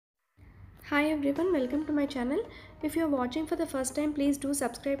Hi everyone, welcome to my channel. If you are watching for the first time, please do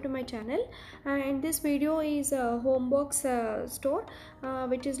subscribe to my channel. And this video is a Homebox store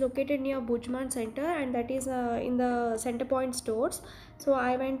which is located near Bujman Center, and that is in the Center Point stores. So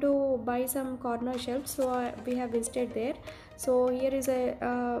I went to buy some corner shelves, so we have visited there. So here is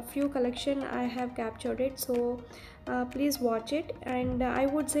a few collection I have captured it. So please watch it, and I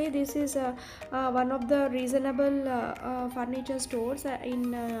would say this is one of the reasonable furniture stores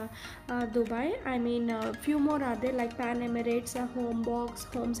in Dubai. I mean, few more are there like Pan Emirates, Homebox,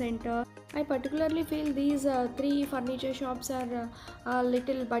 Home Center. I particularly feel these three furniture shops are a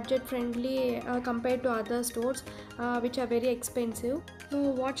little budget friendly compared to other stores which are very expensive. So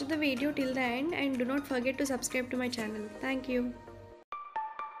watch the video till the end and do not forget to subscribe to my channel. Thank you.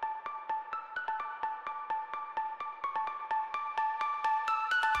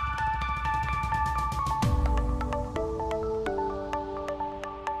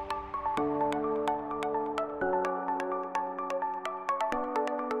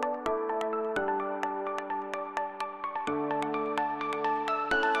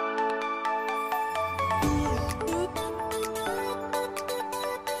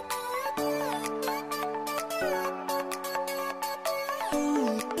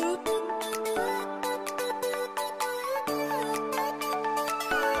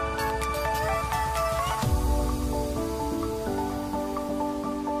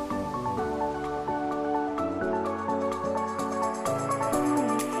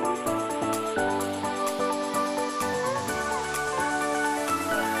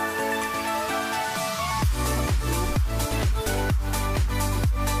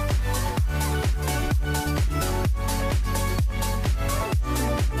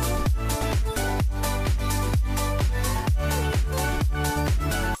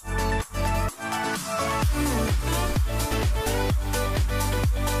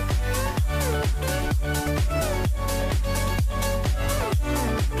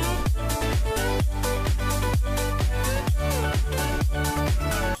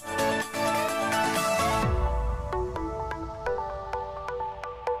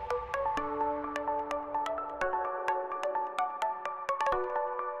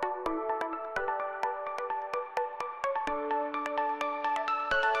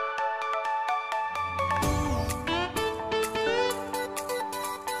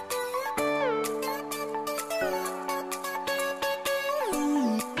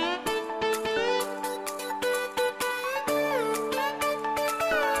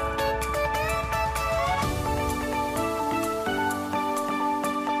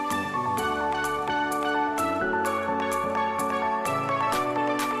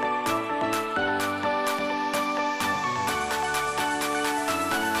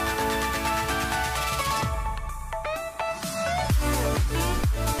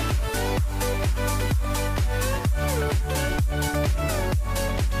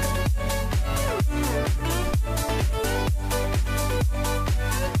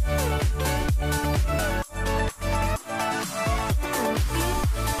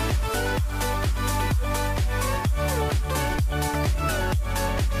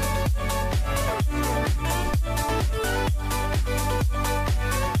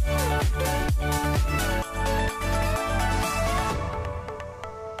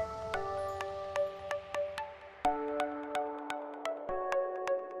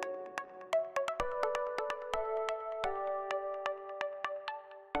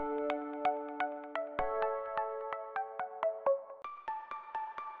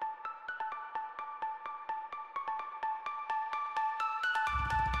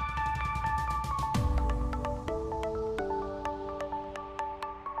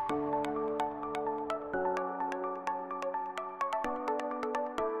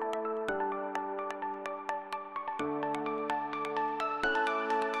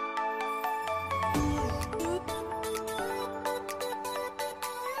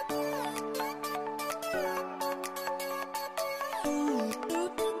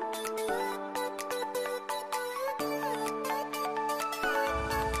 Boop.